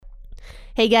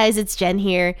Hey guys, it's Jen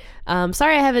here.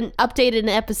 Sorry I haven't updated an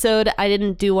episode. I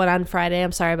didn't do one on Friday.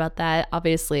 I'm sorry about that.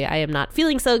 Obviously, I am not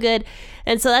feeling so good.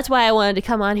 And so that's why I wanted to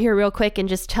come on here real quick and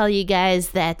just tell you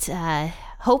guys that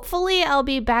hopefully I'll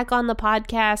be back on the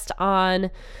podcast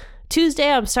on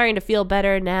Tuesday. I'm starting to feel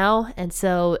better now. And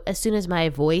so as soon as my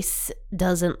voice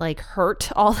doesn't hurt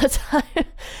all the time,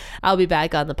 I'll be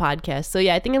back on the podcast. So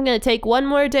yeah, I think I'm going to take one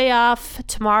more day off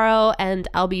tomorrow and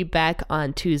I'll be back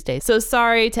on Tuesday. So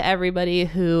sorry to everybody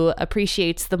who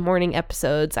appreciates the morning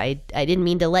episodes. I didn't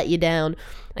mean to let you down.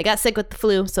 I got sick with the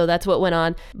flu, so that's what went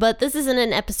on. But this isn't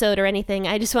an episode or anything.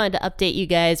 I just wanted to update you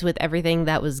guys with everything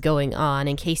that was going on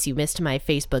in case you missed my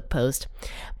Facebook post.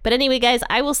 But anyway, guys,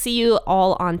 I will see you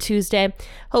all on Tuesday.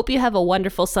 Hope you have a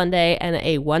wonderful Sunday and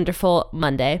a wonderful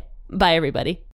Monday. Bye, everybody.